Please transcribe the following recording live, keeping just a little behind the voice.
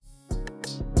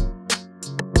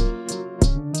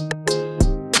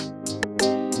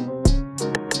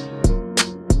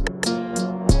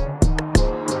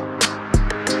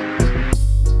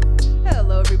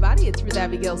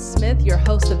Smith, your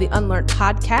host of the Unlearned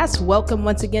podcast. Welcome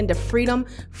once again to Freedom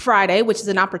Friday, which is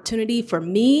an opportunity for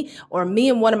me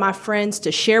and one of my friends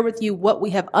to share with you what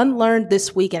we have unlearned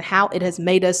this week and how it has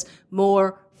made us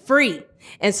more free.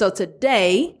 And so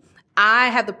today, I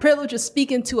have the privilege of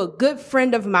speaking to a good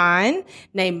friend of mine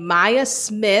named Maya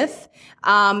Smith.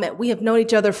 We have known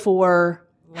each other for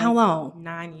how long?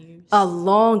 9 years. A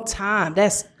long time.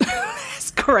 That's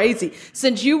crazy.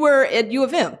 Since you were at U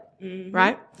of M,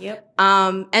 right? Yep.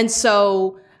 And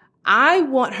so I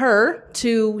want her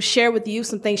to share with you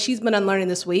some things she's been unlearning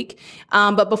this week.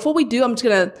 But before we do, I'm just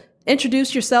going to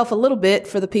introduce yourself a little bit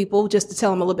for the people, just to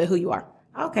tell them a little bit who you are.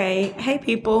 Okay. Hey,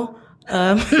 people.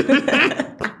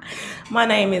 My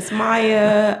name is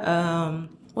Maya.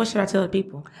 What should I tell the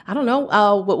people? I don't know.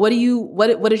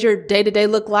 What does your day-to-day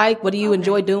look like? What do you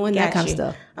enjoy doing? That kind of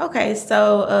stuff. Okay.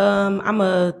 So, I'm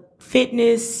a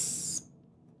fitness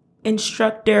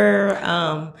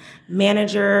instructor,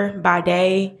 manager by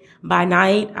day. By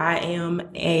night, I am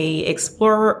a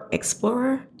explorer.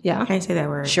 Yeah. I can't say that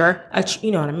word. Sure.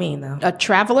 You know what I mean, though. A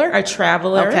traveler?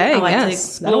 Okay. I like to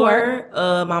explore. That'll work.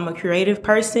 I'm a creative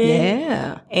person.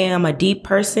 Yeah. And I'm a deep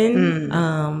person.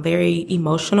 Very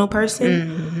emotional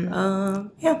person.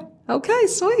 Yeah. Okay,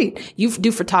 sweet. You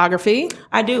do photography?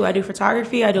 I do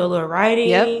photography. I do a little writing.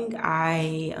 Yep.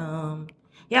 I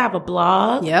have a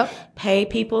blog. Yep. Pay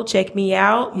people. Check me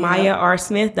out. Yep.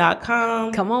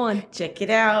 MayaRSmith.com. Come on. Check it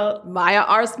out.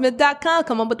 MayaRSmith.com.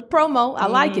 Come on with the promo. I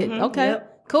like it. Okay. Yep.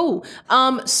 Cool.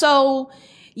 Let's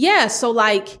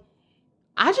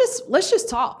just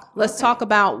talk. Let's talk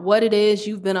about what it is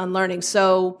you've been unlearning.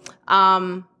 So,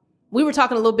 we were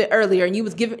talking a little bit earlier and you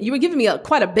were giving me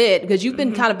quite a bit because you've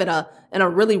been kind of in a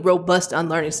really robust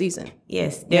unlearning season.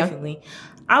 Yes, definitely. Yeah?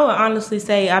 I would honestly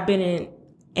say I've been in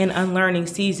an unlearning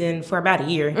season for about a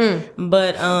year.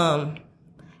 But,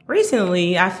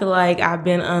 recently I feel like I've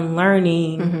been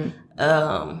unlearning,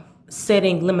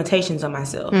 setting limitations on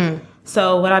myself.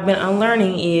 So what I've been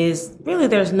unlearning is really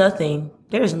there's nothing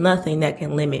that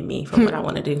can limit me from what I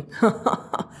want to do.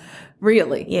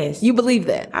 Really? Yes. You believe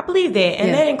that? I believe that.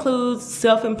 And that includes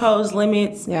self-imposed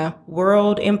limits,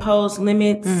 world-imposed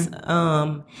limits.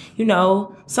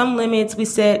 Some limits we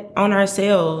set on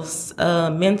ourselves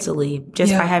mentally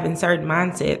just by having certain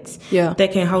mindsets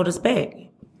that can hold us back.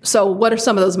 So what are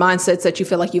some of those mindsets that you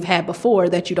feel like you've had before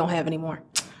that you don't have anymore?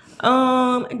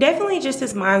 Definitely just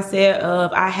this mindset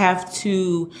of I have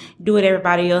to do what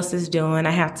everybody else is doing.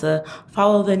 I have to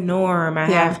follow the norm. I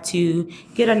have to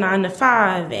get a 9 to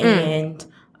 5 and,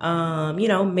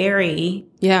 marry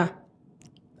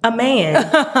a man,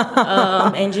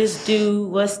 and just do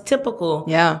what's typical.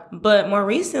 Yeah. But more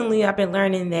recently I've been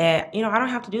learning that, I don't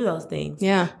have to do those things.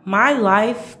 Yeah. My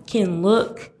life can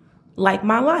look like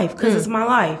my life because it's my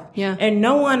life. Yeah. And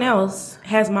no one else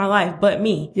has my life but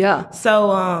me. Yeah. So,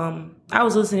 I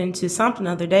was listening to something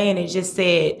the other day and it just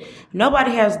said,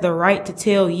 nobody has the right to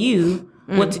tell you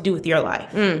what to do with your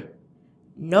life.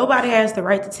 Nobody has the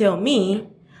right to tell me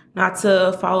not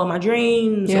to follow my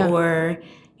dreams or,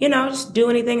 just do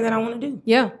anything that I want to do.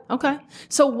 Yeah. Okay.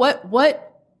 So what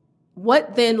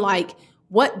then, like,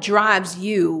 what drives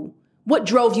you? What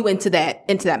drove you into that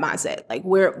mindset? Like,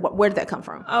 where did that come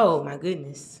from? Oh my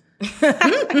goodness.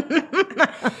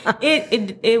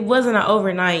 It wasn't an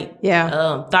overnight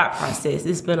thought process.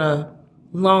 It's been a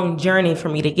long journey for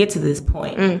me to get to this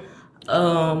point.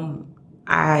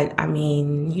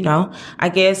 I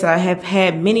guess I have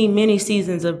had many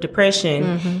seasons of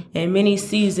depression and many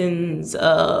seasons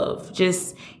of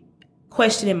just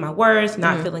questioning my worth,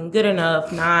 not feeling good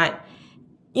enough, not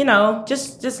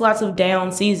just lots of down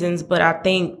seasons. But I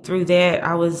think through that,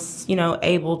 I was,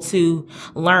 able to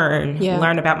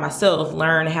learn about myself,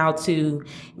 learn how to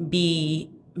be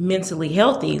mentally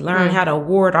healthy, learn how to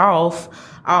ward off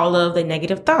all of the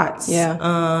negative thoughts. Yeah.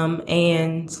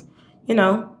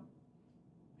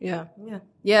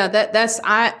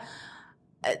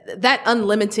 That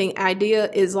unlimiting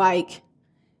idea is like,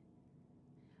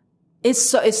 it's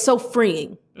so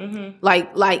freeing.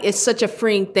 Like it's such a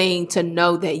freeing thing to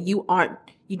know that you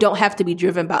don't have to be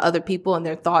driven by other people and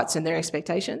their thoughts and their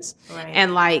expectations. Right.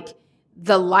 And like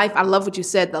the life, I love what you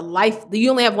said, you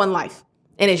only have one life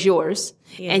and it's yours.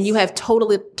 Yes. And you have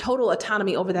total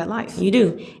autonomy over that life. You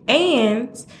do.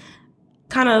 And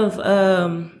kind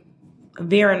of,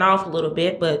 veering off a little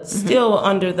bit, but still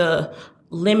under the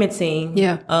limiting,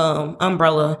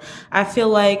 umbrella. I feel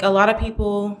like a lot of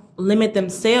people limit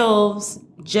themselves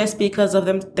just because of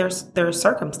their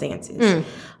circumstances.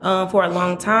 For a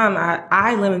long time,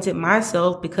 I limited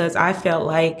myself because I felt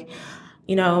like,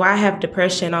 I have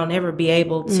depression. I'll never be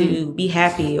able to be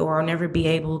happy, or I'll never be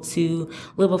able to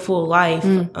live a full life.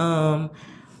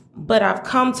 But I've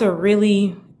come to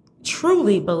really,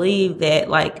 truly believe that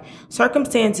like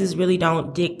circumstances really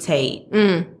don't dictate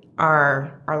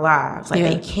our lives. Like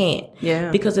they can't.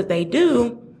 Yeah. Because if they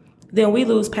do, then we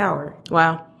lose power.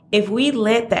 Wow. If we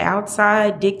let the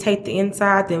outside dictate the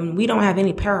inside, then we don't have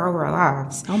any power over our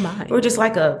lives. Oh my. We're just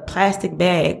like a plastic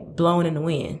bag blowing in the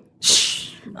wind.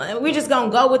 We're just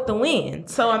going to go with the wind.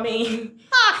 So, I mean.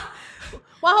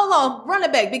 Well, hold on. Run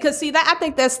it back. Because, see, that I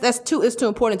think it's too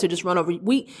important to just run over.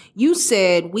 You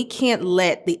said we can't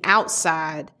let the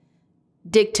outside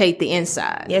dictate the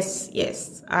inside.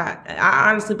 Yes. I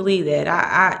honestly believe that.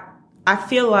 I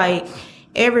feel like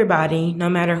everybody, no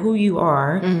matter who you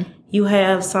are, you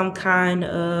have some kind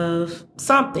of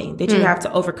something that you have to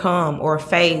overcome or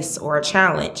face or a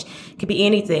challenge. It could be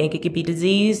anything. It could be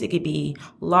disease. It could be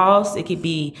loss. It could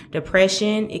be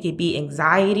depression. It could be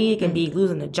anxiety. It can be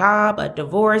losing a job, a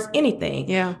divorce, anything.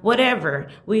 Yeah. Whatever.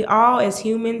 We all as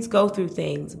humans go through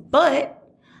things. But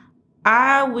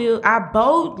I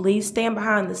boldly stand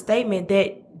behind the statement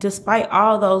that despite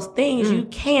all those things, you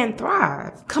can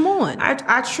thrive. Come on.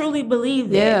 I truly believe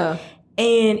that. Yeah.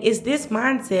 And it's this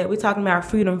mindset, we're talking about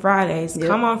Freedom Fridays. Yep.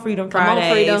 Come on, Freedom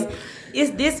Fridays. Come on, Freedom.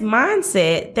 It's this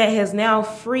mindset that has now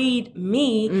freed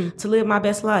me to live my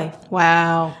best life.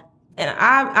 Wow. And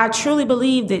I truly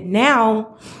believe that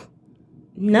now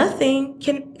nothing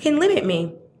can limit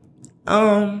me.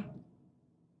 That's,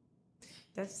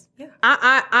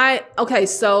 yeah. Okay,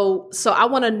 so I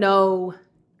want to know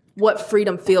what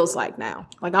freedom feels like now.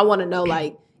 Like, I want to know,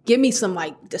 like, give me some,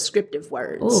 like, descriptive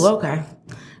words. Oh, okay.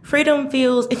 Freedom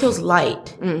feels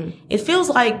light. It feels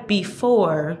like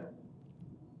before,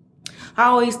 I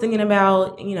always thinking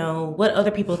about, what other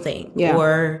people think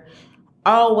or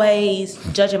always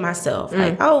judging myself.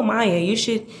 Like, oh, Maya, you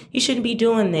shouldn't be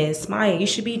doing this. Maya, you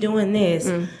should be doing this.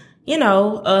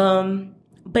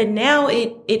 But now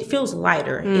it feels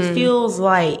lighter. It feels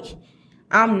like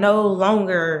I'm no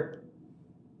longer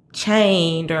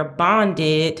chained or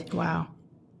bonded. Wow.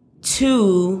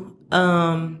 To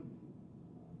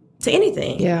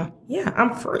anything. Yeah. Yeah,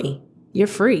 I'm free. You're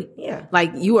free. Yeah.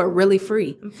 Like, you are really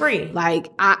free. I'm free.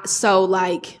 Like, all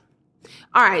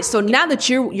right, so now that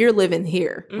you're living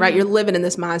here, right? You're living in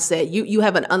this mindset. You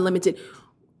have an unlimited.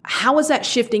 How is that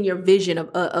shifting your vision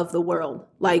of the world?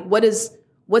 Like, what's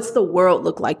the world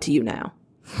look like to you now?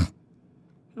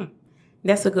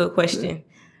 That's a good question.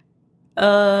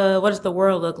 What does the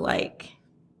world look like?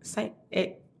 Say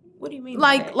it. What do you mean?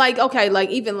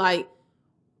 Even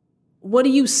what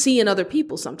do you see in other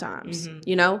people sometimes?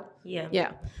 Yeah.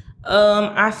 Yeah.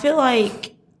 I feel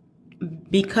like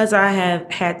because I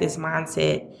have had this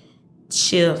mindset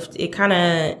shift, it kind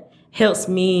of helps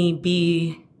me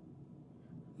be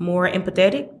more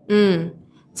empathetic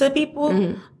to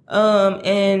people.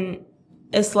 And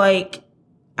it's like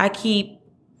I keep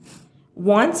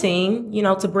wanting,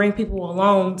 to bring people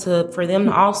along for them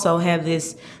to also have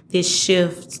this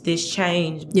shift, this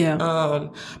change. Yeah.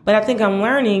 But I think I'm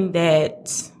learning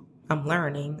that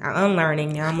learning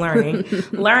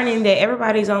that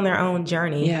everybody's on their own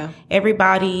journey. Yeah.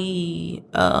 Everybody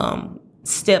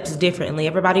steps differently.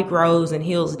 Everybody grows and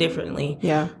heals differently.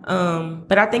 Yeah.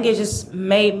 But I think it just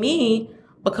made me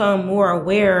become more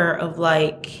aware of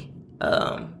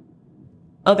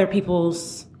other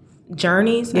people's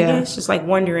journeys, I guess. Just like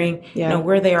wondering,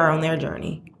 where they are on their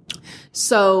journey.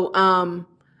 So,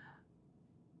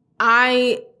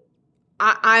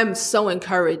 I'm so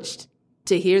encouraged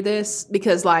to hear this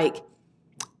because, like,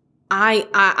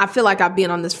 I feel like I've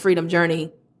been on this freedom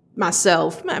journey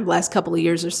myself, the last couple of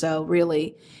years or so,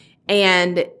 really.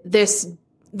 And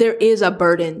there is a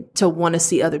burden to want to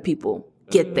see other people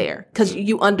get there because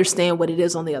you understand what it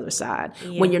is on the other side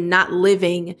when you're not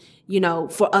living,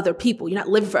 for other people. You're not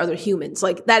living for other humans.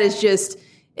 Like, that is just,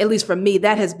 at least for me,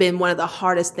 that has been one of the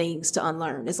hardest things to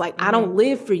unlearn. It's like, I don't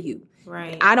live for you.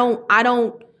 Right. I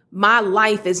don't, my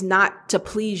life is not to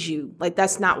please you. Like,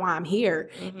 that's not why I'm here.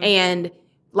 And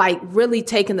like really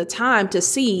taking the time to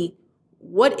see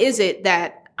what is it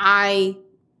that I'm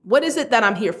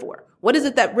here for? What is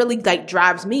it that really like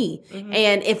drives me?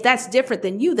 And if that's different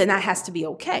than you, then that has to be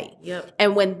okay. Yep.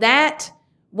 And when that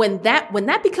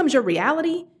becomes your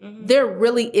reality, there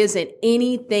really isn't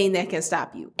anything that can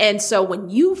stop you. And so when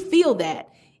you feel that,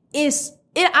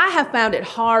 I have found it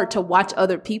hard to watch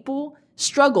other people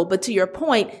struggle. But to your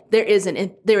point, there is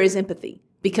empathy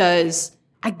because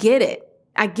I get it.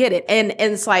 And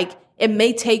it's like, it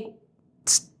may take,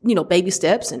 baby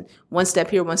steps and one step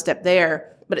here, one step there.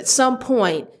 But at some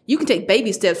point, you can take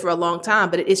baby steps for a long time,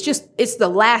 but it's the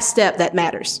last step that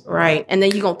matters. Right. And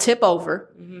then you're going to tip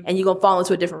over and you're going to fall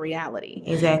into a different reality.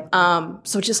 Exactly.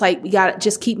 So just like, we got to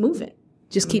just keep moving.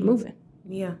 Just keep moving.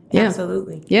 Yeah,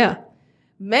 absolutely. Yeah.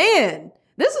 Man,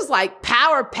 this is like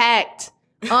power-packed,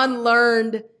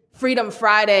 unlearned Freedom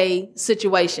Friday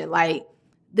situation. Like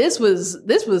this was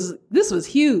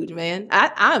huge, man.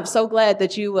 I'm so glad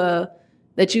that you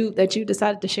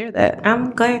decided to share that.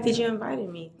 I'm glad that you invited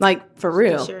me. Like for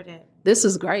real. To share that. This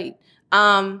is great.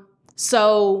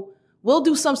 So we'll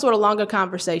do some sort of longer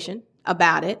conversation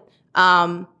about it.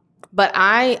 But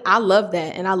I love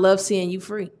that, and I love seeing you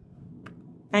free.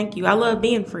 Thank you. I love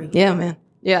being free. Yeah, man.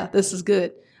 Yeah, this is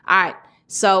good. All right.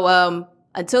 So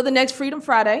until the next Freedom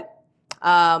Friday,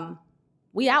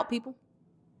 we out, people.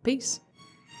 Peace.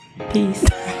 Peace.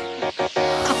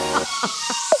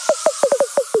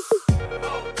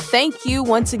 Thank you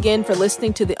once again for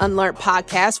listening to the Unlearned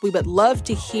podcast. We would love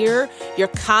to hear your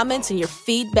comments and your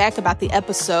feedback about the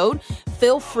episode.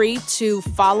 Feel free to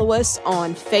follow us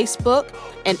on Facebook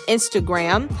and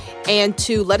Instagram and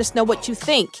to let us know what you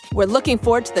think. We're looking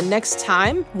forward to the next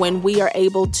time when we are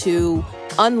able to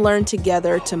unlearn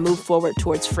together to move forward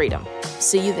towards freedom.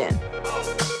 See you then.